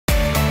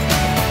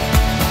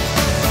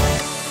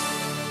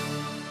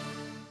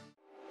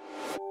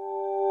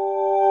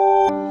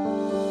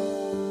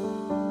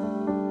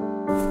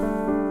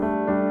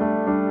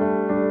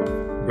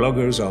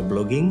bloggers are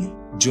blogging,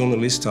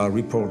 journalists are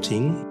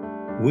reporting.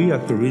 We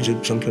at the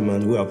Rigid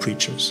Gentleman, we are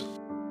preachers.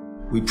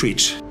 We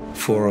preach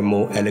for a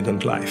more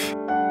elegant life.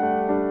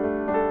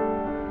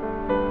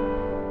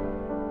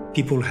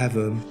 People have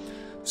a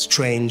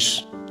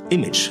strange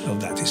image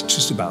of that. It's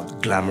just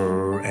about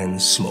glamour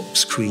and smoke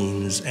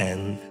screens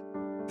and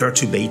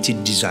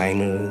perturbated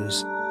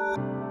designers.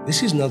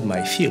 This is not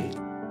my field.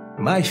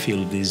 My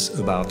field is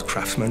about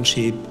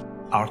craftsmanship,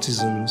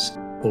 artisans,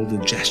 all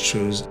the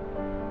gestures.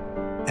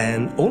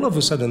 And all of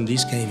a sudden,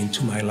 this came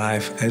into my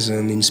life as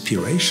an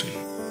inspiration.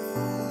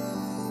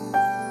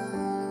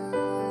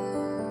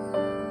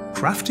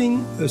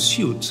 Crafting a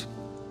suit,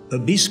 a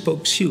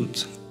bespoke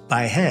suit,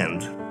 by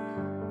hand,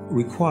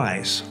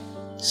 requires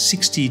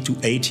 60 to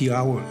 80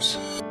 hours,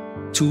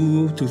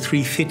 2 to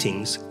 3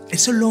 fittings.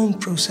 It's a long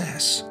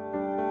process.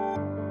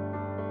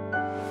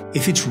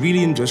 If it's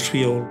really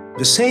industrial,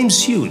 the same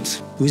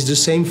suit with the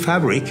same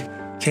fabric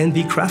can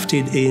be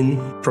crafted in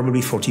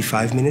probably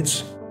 45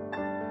 minutes.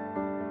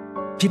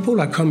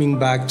 People are coming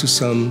back to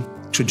some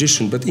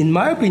tradition, but in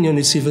my opinion,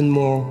 it's even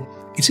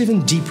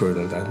deeper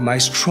than that. My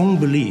strong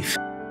belief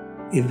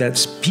is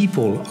that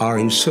people are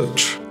in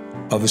search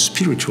of a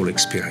spiritual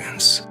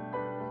experience,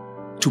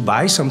 to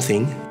buy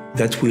something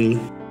that will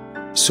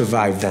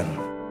survive them.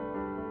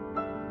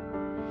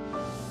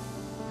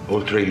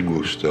 Oltre il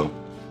gusto,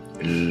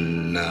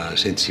 la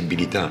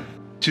sensibilità.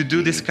 To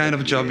do this kind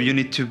of job, you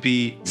need to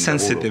be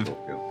sensitive.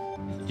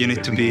 You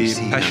need to be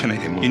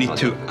passionate. You need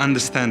to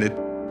understand it.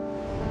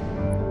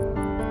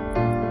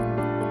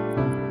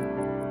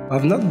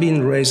 I've not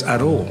been raised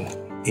at all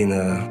in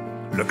a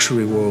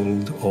luxury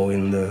world or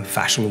in the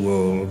fashion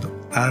world.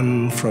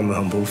 I'm from a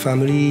humble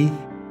family,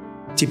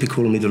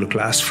 typical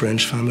middle-class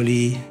French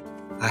family.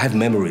 I have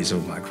memories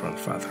of my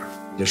grandfather,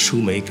 the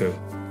shoemaker.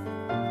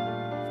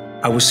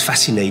 I was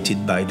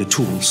fascinated by the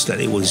tools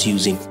that he was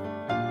using.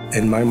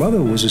 And my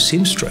mother was a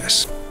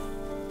seamstress.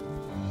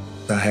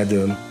 I had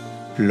a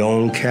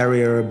long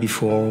career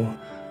before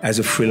as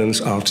a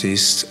freelance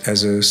artist,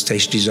 as a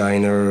stage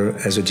designer,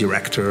 as a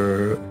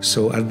director.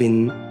 So I've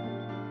been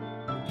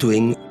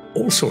doing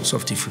all sorts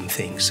of different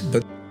things,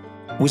 but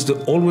with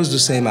always the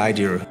same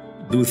idea: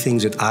 do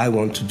things that I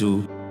want to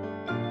do.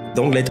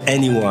 Don't let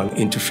anyone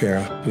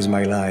interfere with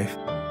my life.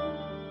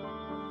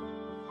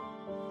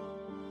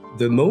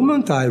 The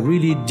moment I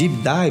really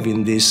deep dive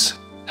in this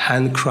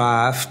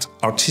handcraft,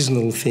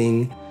 artisanal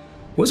thing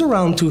was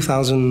around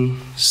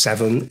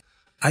 2007.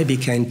 I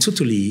became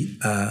totally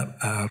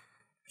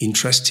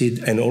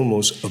interested and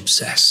almost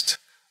obsessed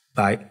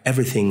by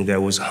everything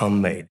that was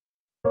handmade.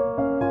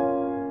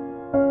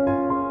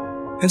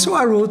 And so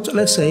I wrote,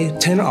 let's say,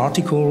 10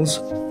 articles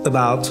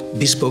about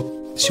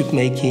bespoke suit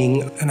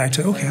making, and I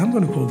thought, okay, I'm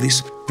going to call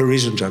this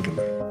Parisian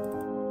Gentleman.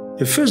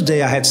 The first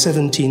day I had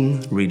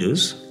 17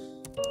 readers.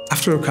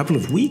 After a couple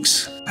of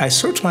weeks, I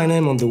searched my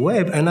name on the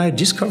web, and I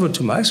discovered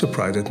to my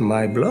surprise that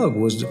my blog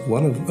was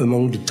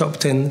among the top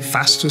 10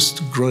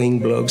 fastest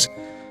growing blogs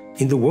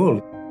in the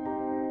world.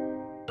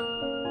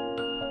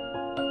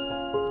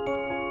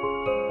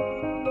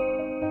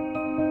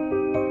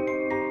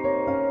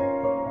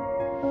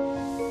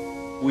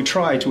 We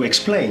try to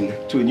explain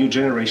to a new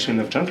generation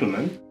of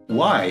gentlemen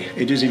why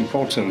it is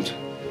important,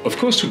 of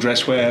course, to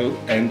dress well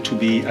and to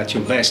be at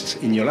your best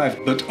in your life,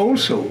 but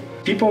also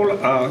people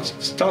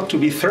start to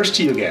be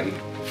thirsty again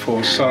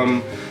for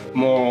some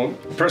more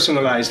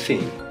personalized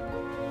thing.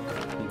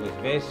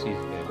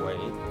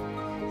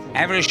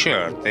 Every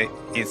shirt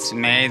is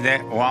made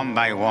one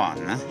by one.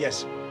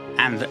 Yes.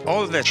 And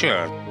all the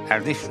shirts are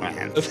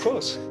different. Of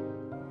course.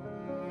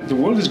 The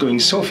world is going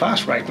so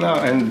fast right now,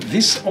 and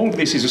all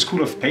this is a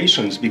school of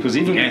patience, because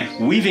even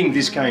weaving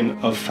this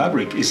kind of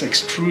fabric is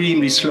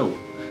extremely slow.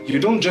 You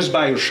don't just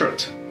buy a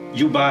shirt,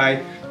 you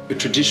buy a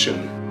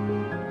tradition.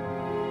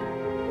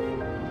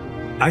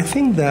 I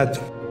think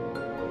that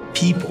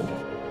people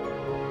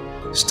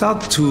start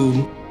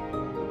to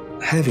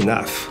have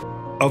enough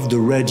of the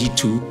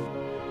ready-to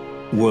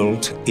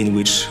world in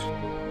which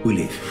we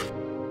live.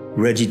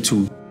 Ready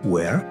to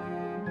wear,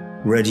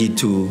 ready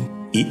to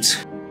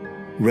eat,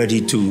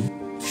 ready to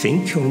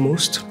think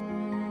almost.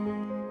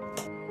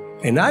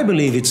 And I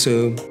believe it's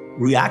a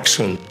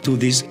reaction to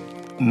this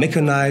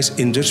mechanized,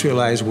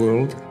 industrialized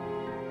world.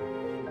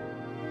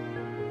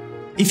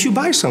 If you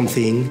buy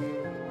something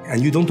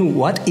and you don't know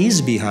what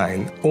is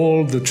behind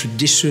all the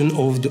tradition,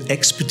 all the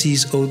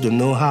expertise, all the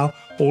know-how,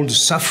 all the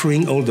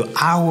suffering, all the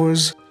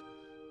hours,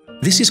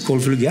 this is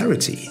called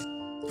vulgarity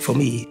for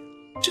me.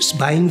 Just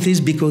buying this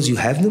because you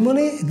have the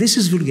money, this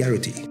is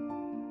vulgarity.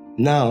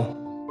 Now,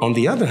 on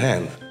the other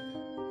hand,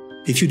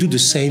 if you do the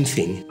same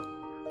thing,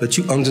 but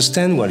you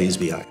understand what is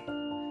behind,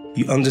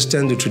 you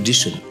understand the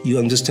tradition, you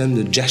understand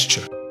the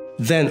gesture,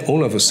 then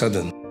all of a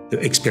sudden the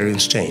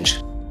experience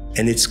changes,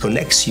 and it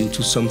connects you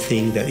to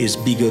something that is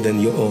bigger than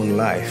your own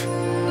life.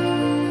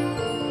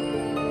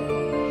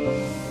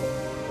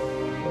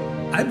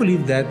 I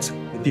believe that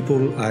the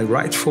people I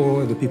write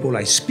for, the people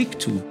I speak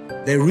to,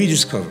 they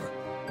rediscover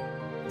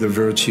the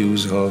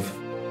virtues of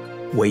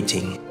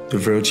waiting, the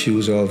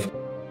virtues of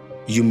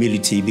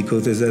humility,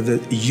 because there's a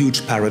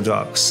huge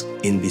paradox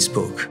in this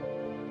book.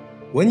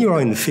 When you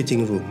are in the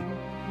fitting room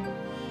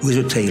with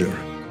a tailor,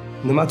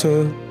 no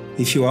matter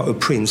if you are a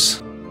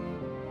prince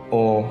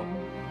or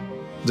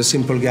the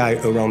simple guy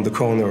around the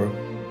corner,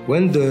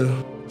 when the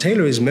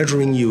tailor is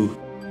measuring you,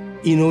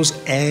 he knows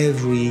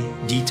every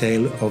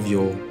detail of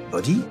your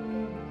body.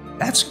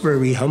 That's a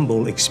very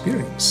humble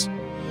experience.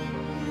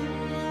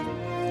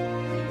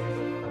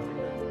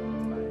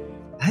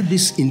 I had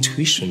this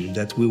intuition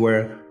that we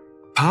were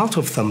part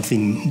of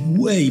something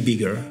way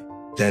bigger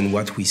than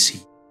what we see.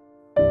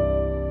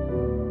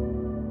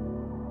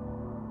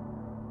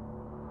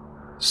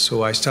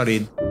 So I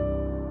started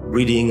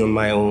reading on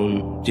my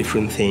own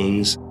different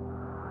things,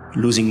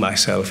 losing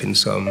myself in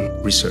some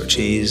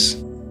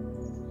researches.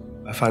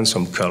 I found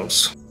some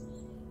cults.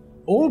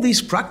 All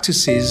these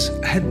practices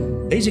had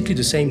basically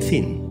the same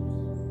thing.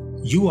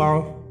 You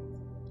are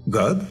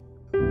God,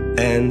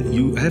 and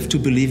you have to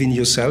believe in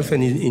yourself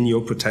and in your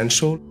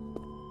potential.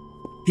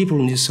 People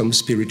need some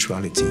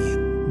spirituality.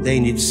 They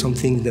need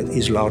something that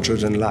is larger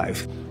than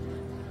life.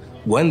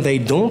 When they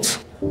don't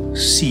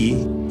see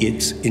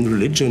it in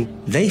religion,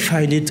 they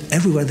find it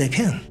everywhere they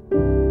can.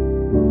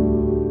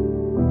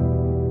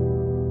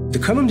 The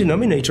common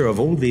denominator of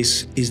all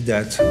this is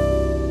that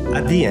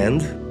at the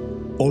end,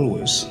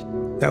 always,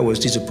 there was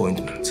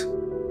disappointment.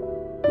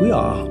 We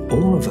are,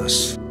 all of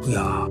us, we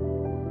are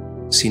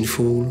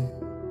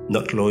sinful,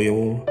 not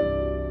loyal.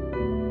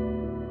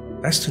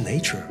 That's the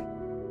nature.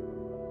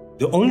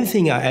 The only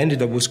thing I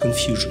ended up was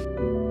confusion.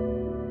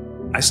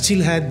 I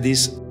still had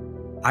this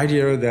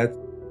idea that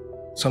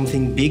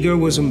something bigger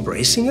was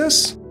embracing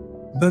us,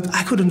 but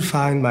I couldn't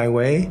find my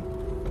way.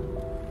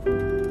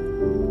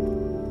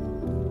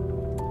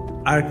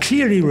 I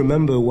clearly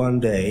remember one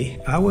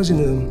day I was in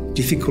a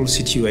difficult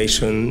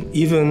situation,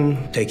 even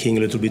taking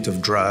a little bit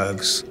of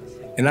drugs.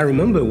 And I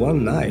remember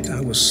one night I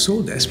was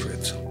so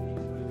desperate,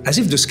 as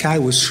if the sky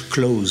was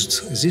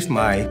closed, as if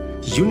my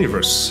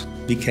universe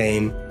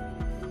became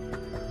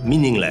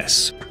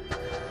meaningless.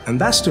 And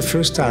that's the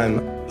first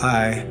time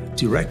I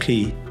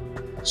directly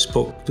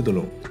spoke to the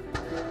Lord.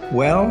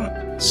 Well,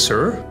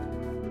 sir,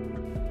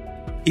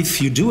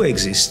 if you do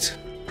exist,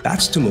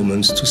 that's the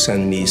moment to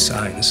send me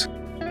signs.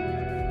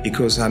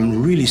 Because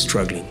I'm really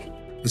struggling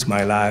with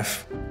my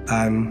life.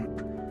 I'm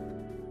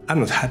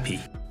not happy.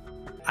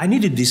 I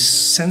needed this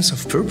sense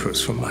of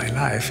purpose for my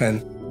life,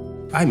 and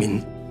I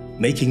mean,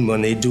 making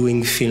money,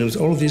 doing films,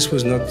 all this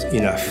was not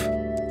enough.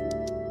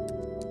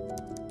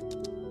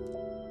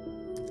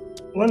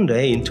 One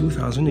day in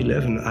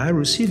 2011, I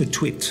received a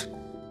tweet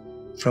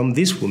from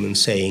this woman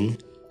saying,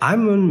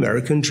 "I'm an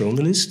American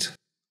journalist.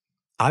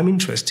 I'm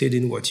interested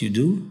in what you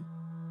do."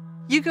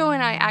 Hugo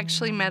and I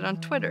actually met on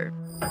Twitter.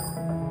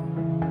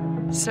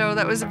 So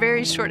that was a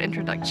very short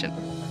introduction.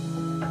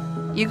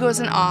 Hugo is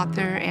an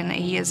author and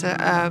he is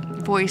a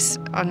voice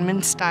on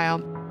men's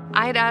style.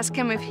 I had asked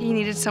him if he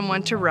needed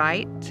someone to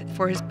write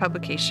for his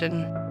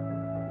publication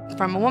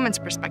from a woman's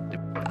perspective.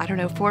 I don't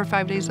know, 4 or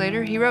 5 days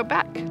later, he wrote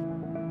back.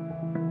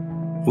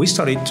 We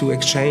started to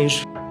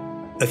exchange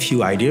a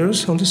few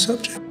ideas on the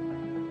subject.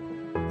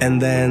 And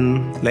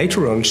then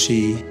later on,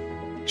 she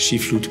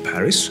flew to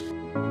Paris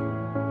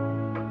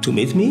to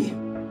meet me.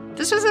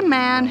 This was a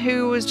man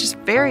who was just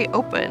very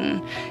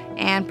open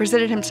and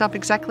presented himself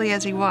exactly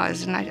as he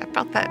was, and I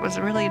felt that was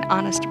really an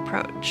honest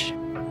approach.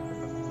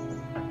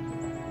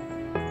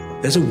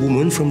 There's a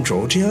woman from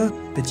Georgia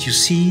that you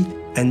see,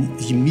 and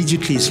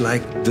immediately it's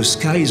like the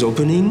sky is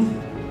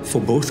opening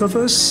for both of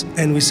us,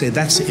 and we say,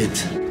 that's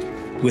it.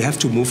 We have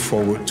to move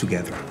forward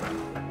together.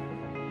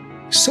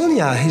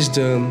 Sonia is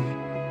the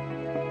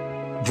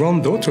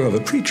granddaughter of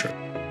a preacher.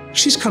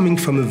 She's coming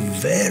from a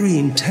very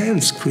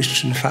intense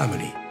Christian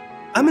family.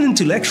 I'm an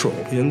intellectual,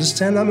 you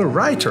understand? I'm a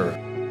writer.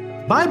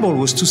 Bible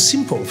was too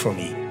simple for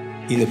me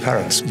in the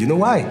parents. You know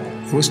why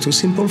it was too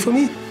simple for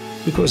me?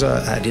 Because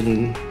I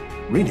didn't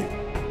read it.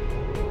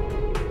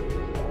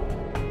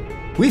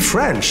 We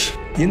French,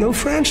 you know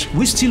French?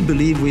 We still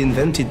believe we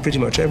invented pretty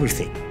much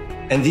everything.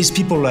 And these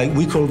people, like,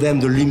 we call them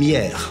the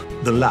Lumière,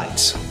 the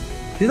lights.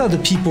 These are the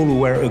people who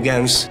were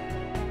against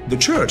the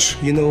church,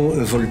 you know,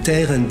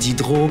 Voltaire and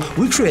Diderot.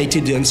 We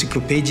created the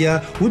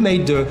encyclopedia, we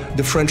made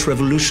the French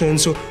Revolution,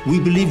 so we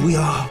believe we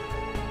are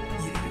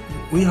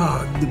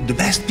the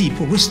best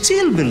people. We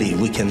still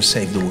believe we can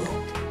save the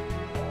world.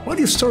 What is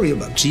your story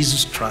about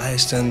Jesus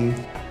Christ and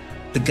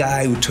the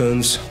guy who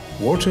turns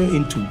water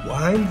into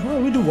wine?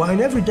 Well, we do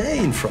wine every day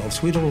in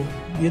France. We don't,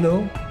 you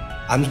know,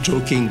 I'm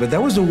joking, but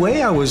that was the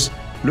way I was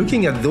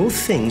looking at those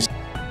things.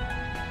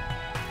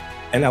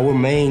 And our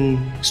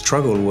main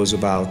struggle was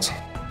about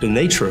the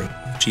nature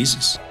of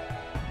Jesus.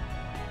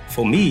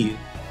 For me,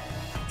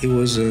 he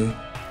was a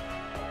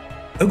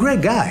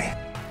great guy,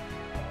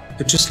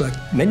 but just like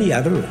many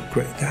other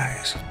great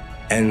guys.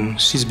 And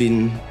she's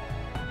been,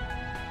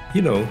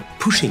 you know,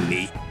 pushing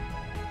me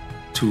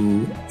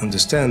to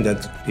understand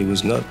that he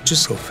was not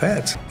just a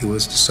prophet, he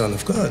was the Son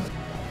of God.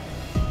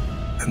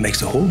 That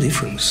makes the whole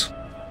difference.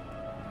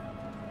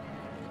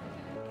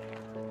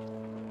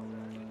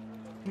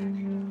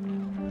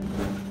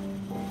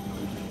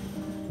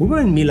 We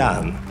were in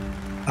Milan.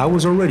 I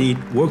was already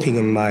working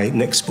on my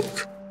next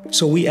book.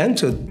 So we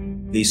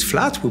entered this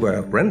flat we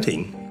were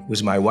renting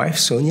with my wife,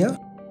 Sonia,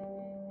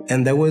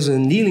 and there was a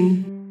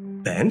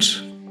kneeling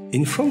bench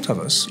in front of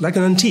us, like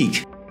an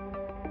antique.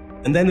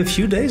 And then a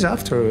few days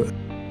after,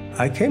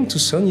 I came to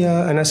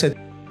Sonia and I said,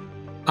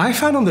 I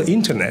found on the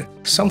internet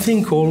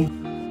something called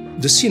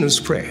the sinner's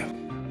prayer.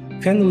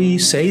 Can we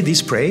say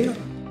this prayer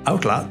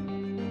out loud?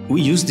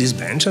 We used this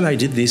bench and I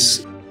did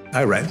this.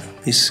 I read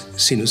this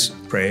sinner's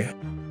prayer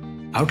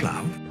out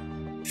loud.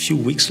 A few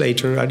weeks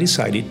later, I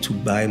decided to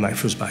buy my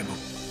first Bible.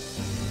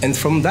 And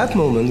from that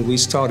moment, we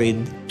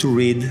started to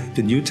read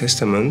the New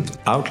Testament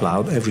out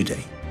loud every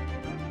day.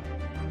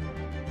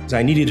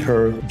 I needed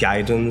her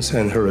guidance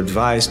and her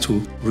advice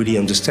to really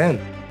understand.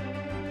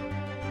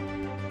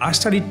 I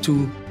started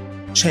to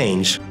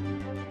change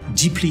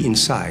deeply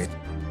inside,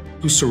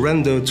 to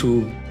surrender,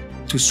 to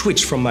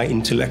switch from my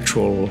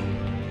intellectual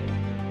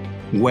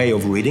way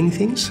of reading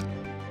things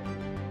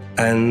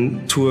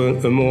and to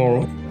a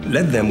more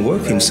let them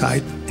work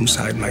inside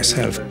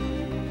myself.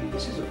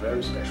 This is a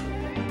very special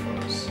thing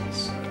for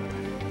us.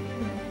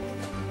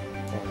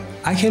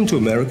 I came to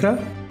America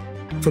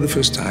for the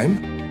first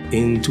time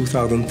in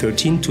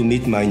 2013 to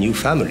meet my new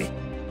family.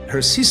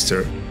 Her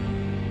sister,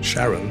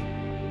 Sharon,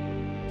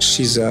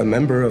 she's a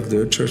member of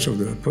the Church of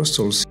the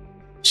Apostles.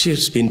 She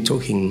has been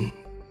talking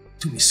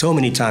to me so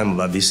many times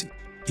about this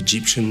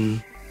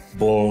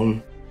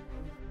Egyptian-born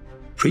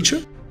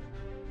preacher,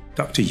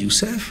 Dr.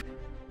 Youssef.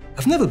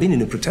 I've never been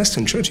in a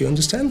Protestant church, you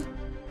understand?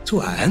 So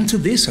I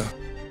entered this.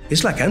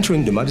 It's like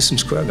entering the Madison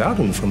Square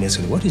Garden for me. I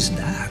said, what is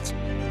that?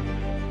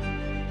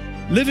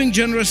 Living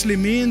generously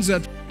means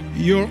that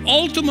your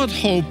ultimate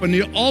hope and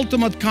your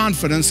ultimate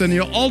confidence and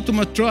your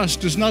ultimate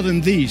trust is not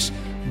in these,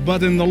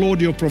 but in the Lord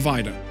your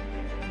provider.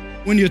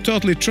 When you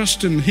totally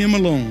trust in Him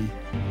alone,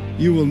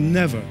 you will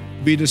never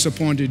be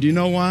disappointed. You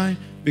know why?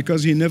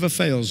 Because He never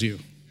fails you.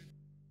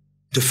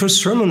 The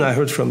first sermon I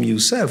heard from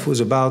Youssef was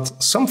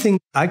about something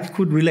I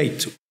could relate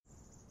to.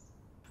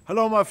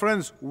 Hello, my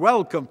friends.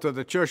 Welcome to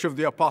the Church of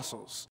the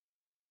Apostles.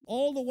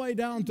 All the way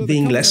down to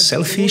being less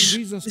selfish,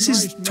 this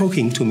is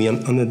talking to me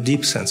on a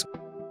deep sense.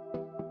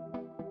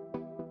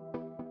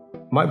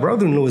 My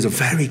brother-in-law is a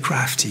very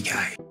crafty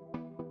guy.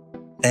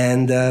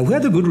 And we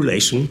had a good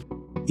relation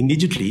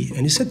immediately.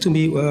 And he said to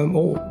me,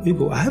 oh,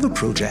 Hugo, I have a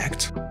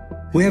project.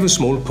 We have a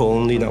small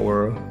pond in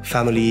our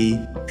family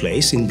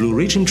place in Blue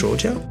Ridge in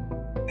Georgia.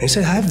 And he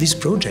said, I have this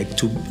project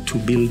to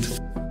build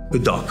a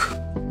dock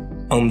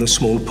on the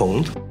small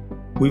pond.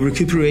 We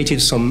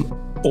recuperated some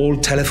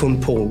old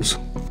telephone poles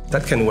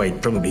that can weigh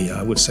probably,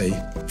 I would say,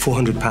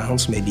 400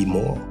 pounds, maybe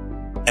more.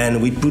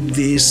 And we put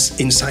this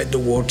inside the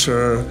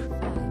water.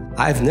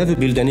 I've never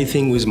built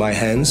anything with my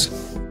hands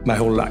my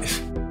whole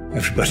life.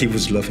 Everybody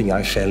was laughing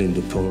I fell in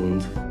the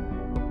pond.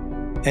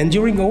 And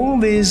during all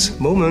these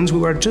moments, we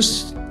were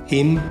just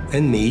him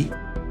and me.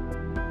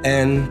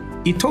 And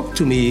he talked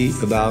to me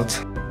about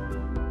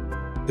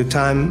the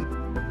time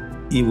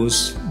he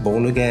was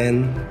born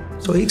again.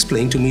 So he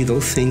explained to me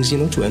those things,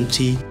 to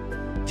empty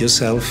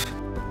yourself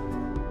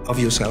of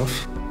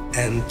yourself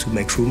and to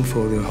make room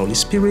for the Holy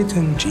Spirit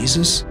and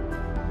Jesus.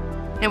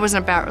 It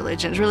wasn't about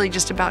religion. It was really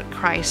just about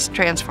Christ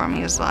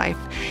transforming his life.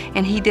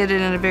 And he did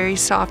it in a very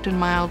soft and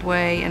mild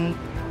way. And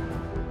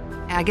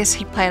I guess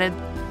he planted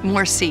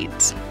more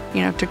seeds,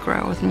 to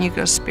grow within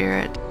Hugo's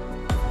spirit.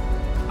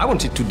 I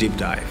wanted to deep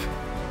dive.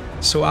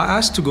 So I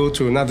asked to go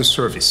to another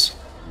service.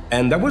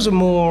 And that was a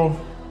more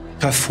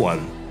tough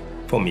one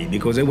for me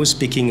because I was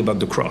speaking about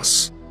the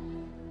cross.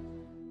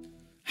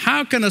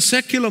 How can a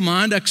secular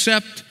mind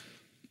accept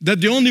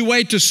that the only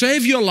way to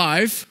save your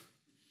life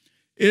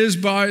is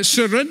by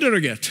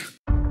surrendering it?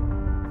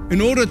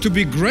 In order to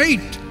be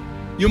great,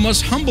 you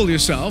must humble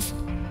yourself.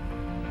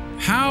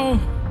 How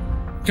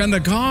can the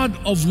God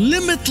of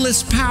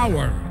limitless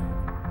power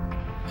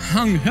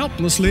hang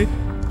helplessly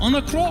on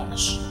a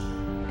cross?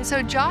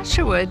 So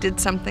Joshua did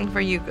something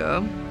for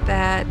Hugo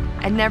that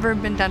had never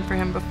been done for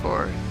him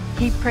before.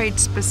 He prayed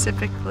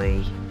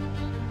specifically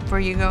for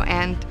Hugo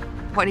and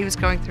what he was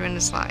going through in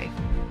his life.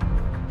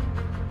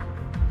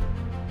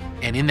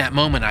 And in that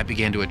moment, I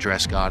began to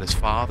address God as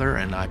Father,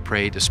 and I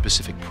prayed a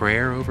specific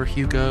prayer over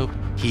Hugo.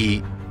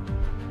 He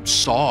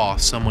saw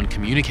someone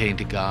communicating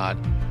to God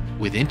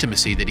with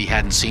intimacy that he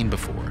hadn't seen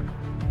before.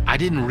 I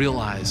didn't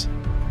realize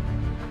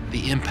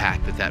the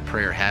impact that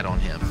prayer had on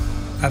him.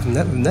 I've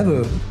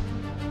never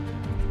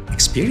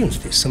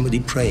experienced this, somebody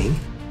praying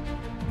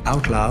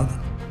out loud,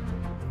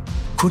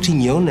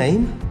 quoting your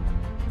name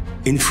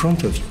in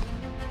front of you.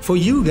 For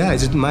you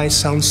guys, it might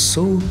sound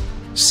so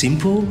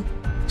simple,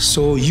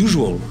 so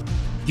usual.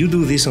 You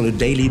do this on a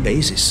daily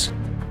basis.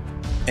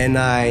 And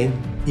I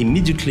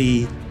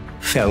immediately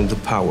felt the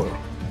power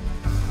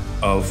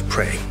of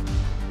praying.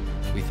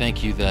 We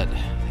thank you that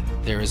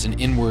there is an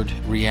inward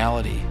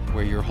reality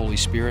where your Holy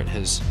Spirit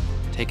has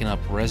taken up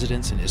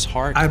residence in his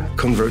heart. I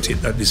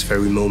converted at this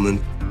very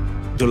moment.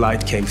 The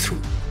light came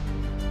through.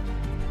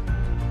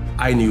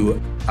 I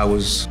knew I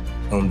was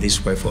on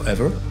this way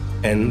forever.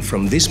 And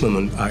from this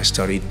moment, I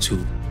started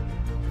to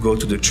go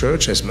to the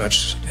church as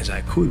much as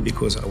I could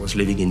because I was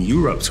living in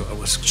Europe, so I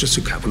was just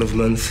a couple of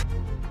months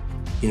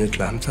in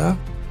Atlanta.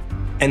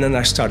 And then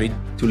I started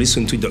to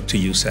listen to Dr.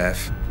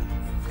 Youssef.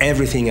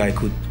 Everything I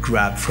could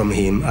grab from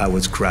him, I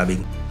was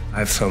grabbing. I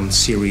have some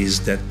series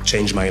that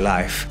changed my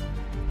life.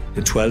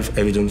 The 12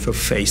 Evidence of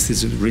Faith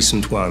is a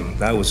recent one.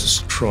 That was a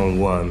strong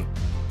one.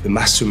 The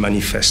Master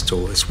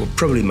Manifesto is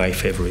probably my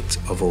favorite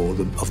of all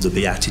of the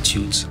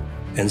Beatitudes.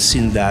 And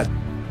since that,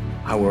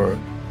 our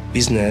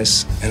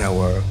business and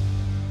our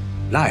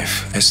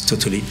life has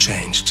totally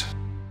changed.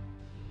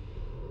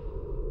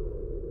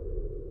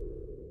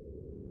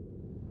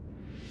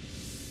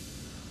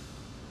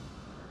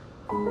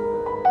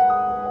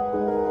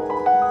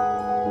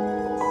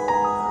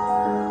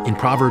 In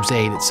Proverbs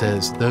 8, it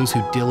says, "Those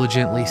who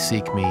diligently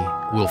seek me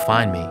will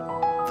find me."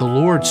 The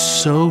Lord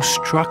so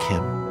struck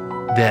him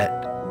that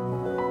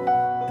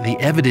the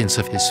evidence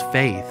of his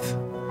faith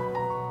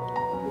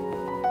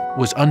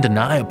was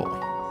undeniable.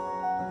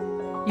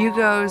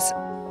 Hugo's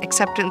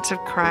acceptance of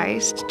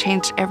Christ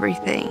changed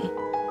everything.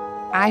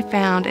 I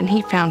found and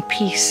he found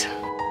peace.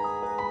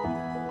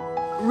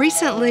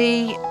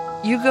 Recently,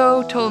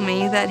 Hugo told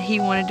me that he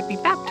wanted to be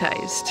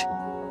baptized.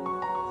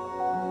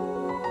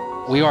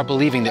 We are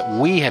believing that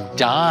we have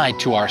died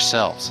to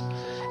ourselves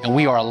and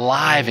we are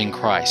alive in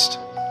Christ.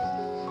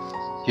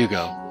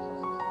 Hugo,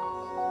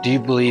 do you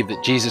believe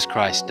that Jesus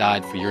Christ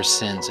died for your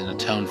sins and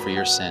atoned for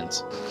your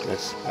sins?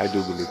 Yes, I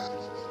do believe.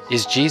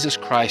 Is Jesus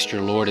Christ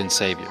your Lord and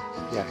Savior?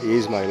 Yeah, he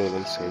is my Lord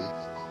and Savior.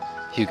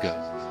 Hugo,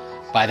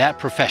 by that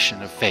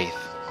profession of faith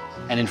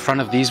and in front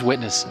of these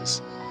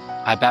witnesses,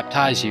 I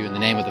baptize you in the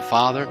name of the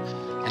Father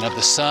and of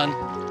the Son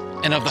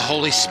and of the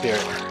Holy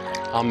Spirit.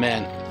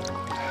 Amen.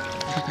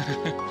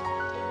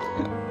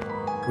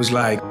 It was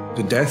like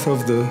the death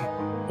of the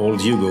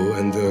old Hugo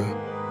and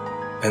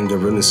the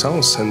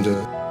Renaissance and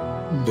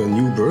the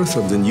new birth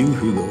of the new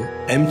Hugo,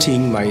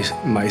 emptying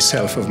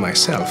myself of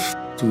myself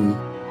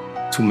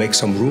to make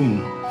some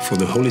room for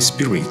the Holy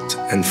Spirit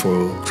and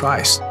for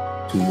Christ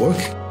to work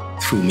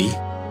through me.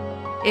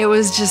 It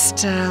was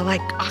just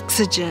like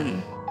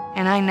oxygen,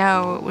 and I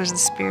know it was the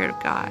Spirit of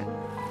God.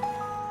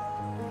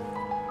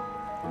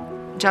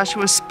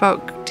 Joshua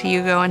spoke to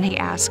Hugo and he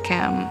asked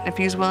him if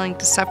he was willing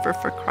to suffer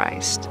for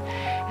Christ.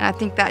 And I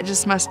think that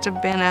just must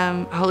have been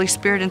a Holy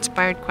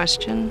Spirit-inspired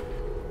question.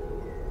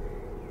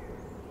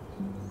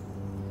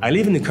 I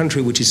live in a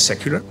country which is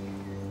secular.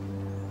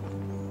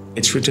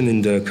 It's written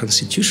in the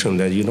Constitution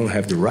that you don't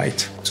have the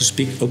right to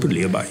speak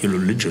openly about your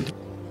religion.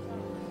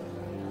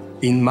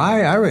 In my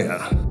area,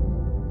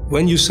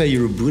 when you say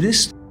you're a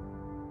Buddhist,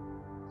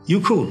 you're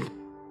cool.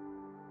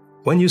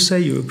 When you say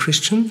you're a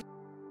Christian,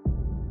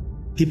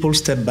 people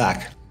step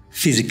back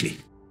physically.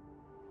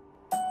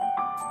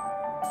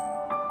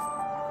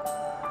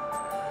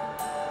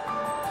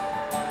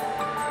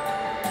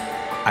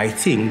 I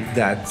think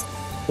that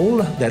all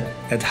that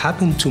had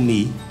happened to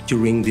me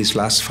during these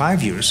last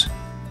 5 years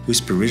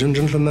with Parisian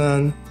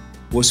Gentleman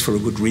was for a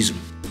good reason.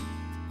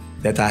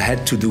 That I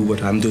had to do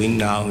what I'm doing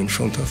now in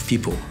front of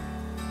people.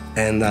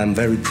 And I'm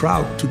very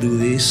proud to do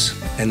this,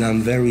 and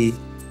I'm very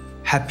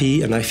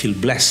happy and I feel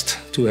blessed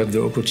to have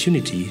the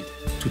opportunity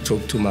to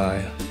talk to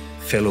my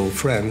fellow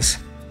friends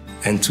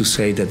and to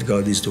say that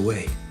God is the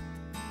way.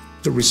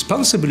 The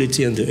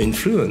responsibility and the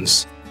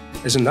influence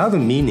has another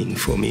meaning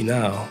for me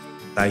now.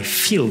 I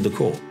feel the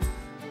call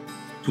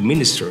to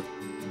minister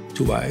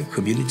to my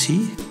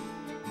community,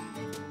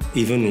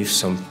 even if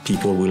some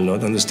people will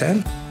not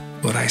understand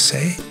what I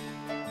say.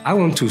 I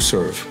want to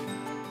serve.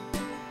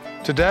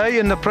 Today,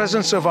 in the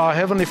presence of our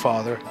Heavenly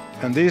Father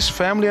and these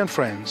family and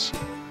friends,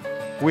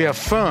 we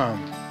affirm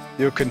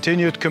your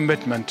continued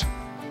commitment,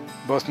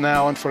 both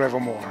now and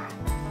forevermore.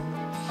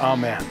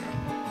 Amen.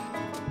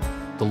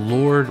 The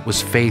Lord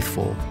was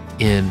faithful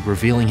in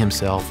revealing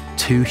himself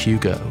to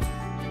Hugo.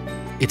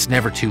 It's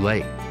never too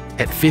late.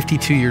 At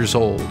 52 years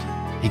old,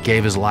 he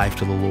gave his life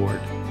to the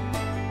Lord.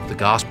 The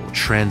gospel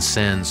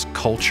transcends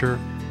culture,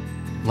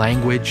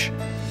 language,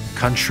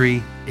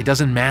 country. It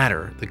doesn't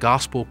matter. The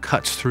gospel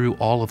cuts through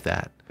all of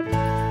that.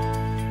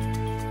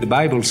 The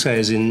Bible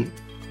says in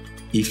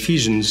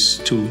Ephesians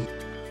 2,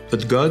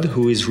 "But God,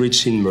 who is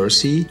rich in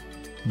mercy,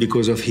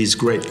 because of his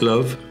great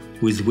love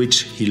with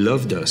which he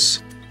loved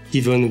us,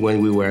 even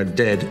when we were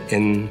dead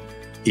and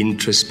in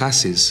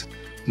trespasses,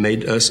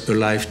 made us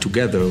alive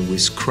together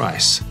with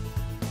Christ.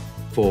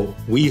 For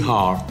we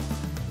are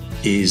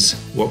his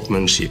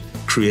workmanship,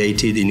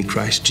 created in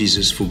Christ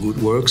Jesus for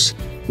good works,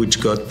 which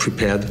God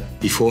prepared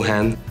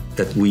beforehand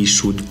that we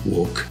should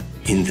walk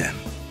in them."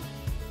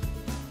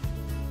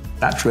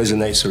 That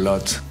resonates a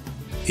lot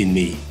in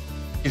me.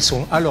 Ils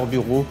sont à leur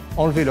bureau,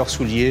 enlever leurs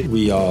souliers.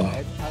 We are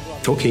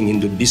talking in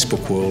the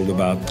bespoke world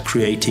about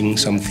creating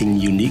something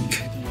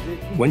unique.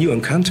 When you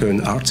encounter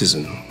an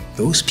artisan,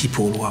 those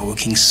people who are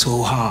working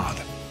so hard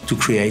to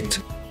create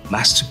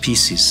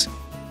masterpieces,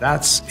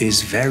 that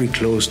is very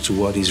close to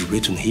what is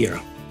written here.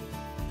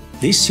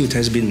 This suit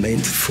has been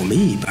made for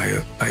me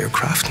by a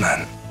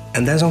craftsman,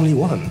 and there's only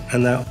one,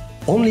 and there'll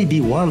only be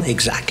one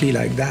exactly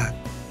like that.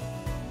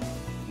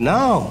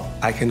 Now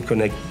I can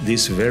connect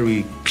this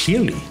very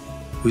clearly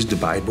with the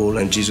Bible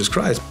and Jesus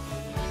Christ.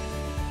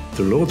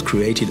 The Lord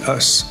created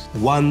us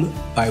one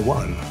by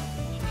one.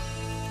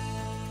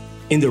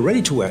 In the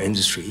ready-to-wear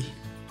industry,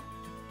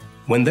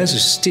 when there's a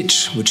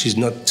stitch which is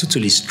not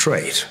totally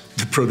straight,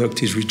 the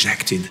product is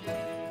rejected.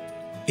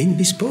 In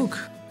bespoke,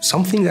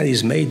 something that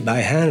is made by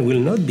hand will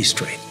not be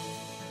straight.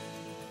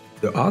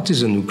 The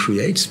artisan who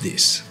creates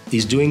this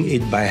is doing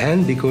it by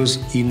hand because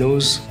he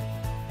knows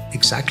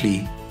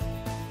exactly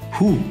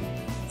who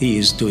he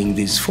is doing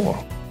this for.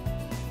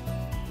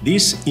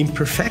 This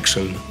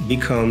imperfection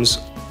becomes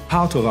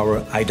part of our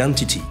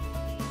identity,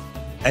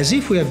 as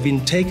if we have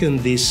been taken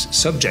this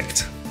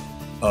subject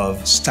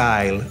of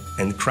style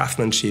and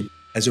craftsmanship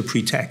as a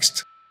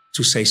pretext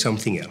to say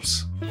something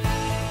else.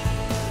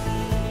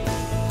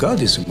 God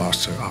is a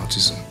master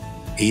artisan.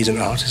 He is an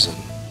artisan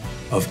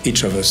of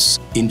each of us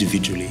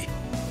individually.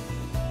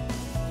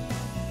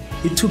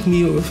 It took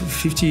me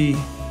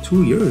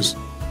 52 years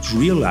to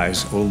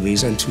realize all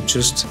this and to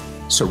just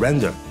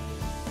surrender.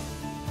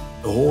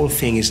 The whole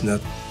thing is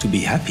not to be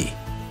happy.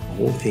 The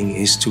whole thing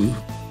is to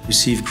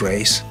receive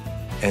grace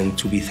and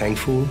to be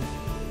thankful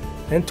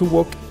and to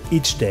walk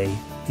each day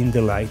in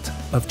the light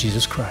of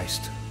Jesus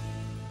Christ.